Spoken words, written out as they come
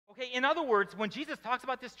Okay, in other words, when Jesus talks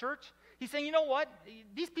about this church, he's saying, you know what?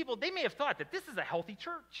 These people, they may have thought that this is a healthy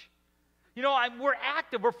church. You know, we're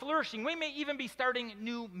active, we're flourishing. We may even be starting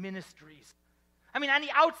new ministries. I mean, on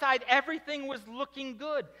the outside, everything was looking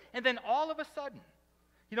good. And then all of a sudden,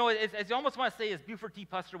 you know, as you almost want to say, as Buford T.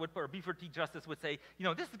 Puster would put, or Buford T. Justice would say, you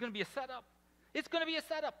know, this is going to be a setup. It's going to be a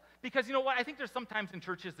setup. Because you know what? I think there's sometimes in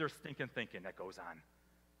churches there's stinking thinking that goes on.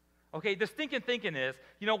 Okay, the stinking thinking is,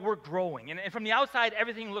 you know, we're growing. And from the outside,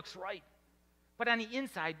 everything looks right. But on the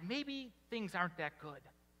inside, maybe things aren't that good.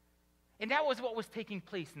 And that was what was taking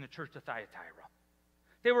place in the church of Thyatira.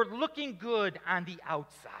 They were looking good on the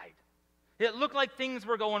outside. It looked like things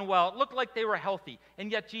were going well. It looked like they were healthy. And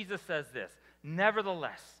yet Jesus says this,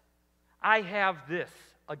 nevertheless, I have this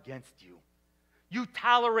against you. You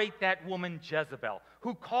tolerate that woman Jezebel,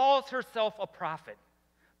 who calls herself a prophet.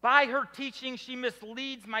 By her teaching, she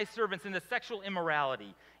misleads my servants into sexual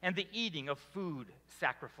immorality and the eating of food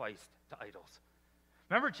sacrificed to idols.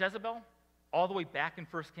 Remember Jezebel? All the way back in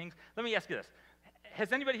 1 Kings? Let me ask you this.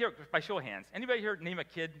 Has anybody here, by show of hands, anybody here name a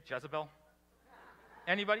kid Jezebel?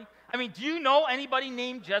 Anybody? I mean, do you know anybody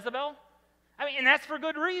named Jezebel? I mean, and that's for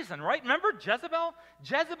good reason, right? Remember Jezebel?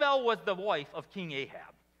 Jezebel was the wife of King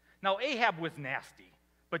Ahab. Now, Ahab was nasty,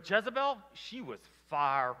 but Jezebel, she was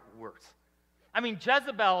far worse. I mean,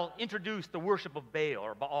 Jezebel introduced the worship of Baal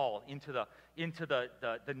or Baal into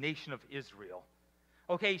the nation of Israel.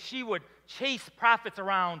 Okay, she would chase prophets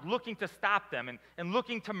around looking to stop them and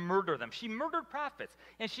looking to murder them. She murdered prophets,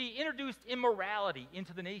 and she introduced immorality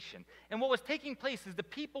into the nation. And what was taking place is the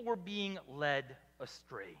people were being led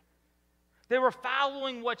astray. They were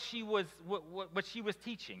following what she was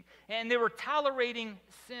teaching, and they were tolerating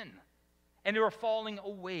sin, and they were falling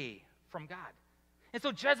away from God. And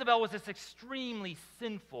so Jezebel was this extremely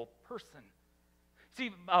sinful person.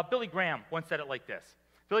 See, Billy Graham once said it like this.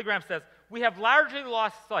 Billy Graham says, we have largely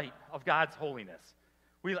lost sight of God's holiness.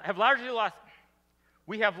 We have largely lost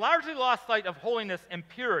sight of holiness and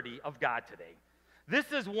purity of God today. This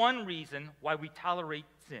is one reason why we tolerate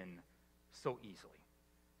sin so easily.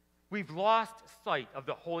 We've lost sight of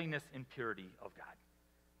the holiness and purity of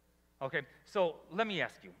God. Okay, so let me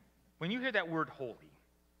ask you, when you hear that word holy,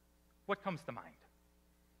 what comes to mind?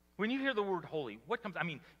 When you hear the word holy,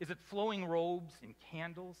 is it flowing robes and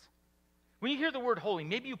candles? When you hear the word holy,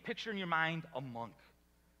 maybe you picture in your mind a monk.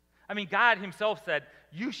 I mean, God himself said,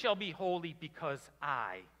 you shall be holy because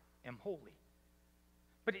I am holy.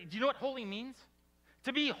 But do you know what holy means?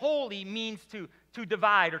 To be holy means to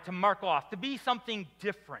divide or to mark off, to be something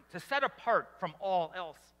different, to set apart from all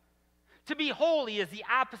else. To be holy is the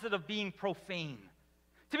opposite of being profane.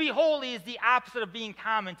 To be holy is the opposite of being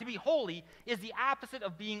common. To be holy is the opposite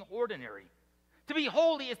of being ordinary. To be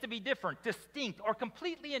holy is to be different, distinct, or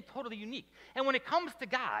completely and totally unique. And when it comes to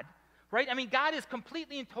God, right, I mean, God is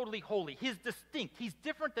completely and totally holy. He's distinct. He's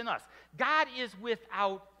different than us. God is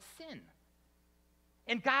without sin.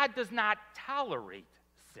 And God does not tolerate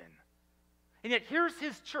sin. And yet here's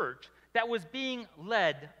his church that was being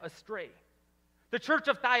led astray. The church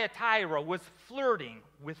of Thyatira was flirting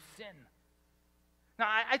with sin. Now,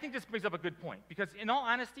 I think this brings up a good point, because in all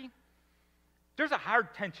honesty, there's a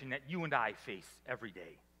hard tension that you and I face every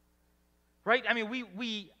day, right? I mean,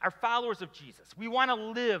 we are followers of Jesus. We want to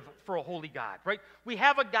live for a holy God, right? We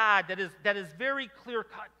have a God that is very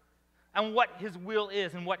clear-cut on what his will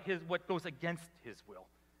is and what goes against his will.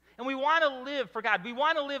 And we want to live for God. We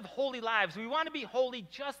want to live holy lives. We want to be holy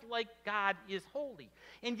just like God is holy.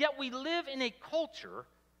 And yet we live in a culture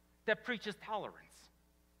that preaches tolerance.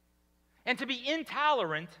 And to be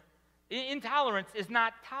intolerance is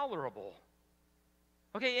not tolerable.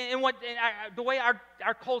 Okay, and the way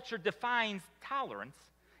our culture defines tolerance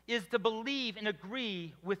is to believe and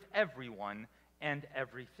agree with everyone and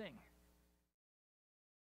everything.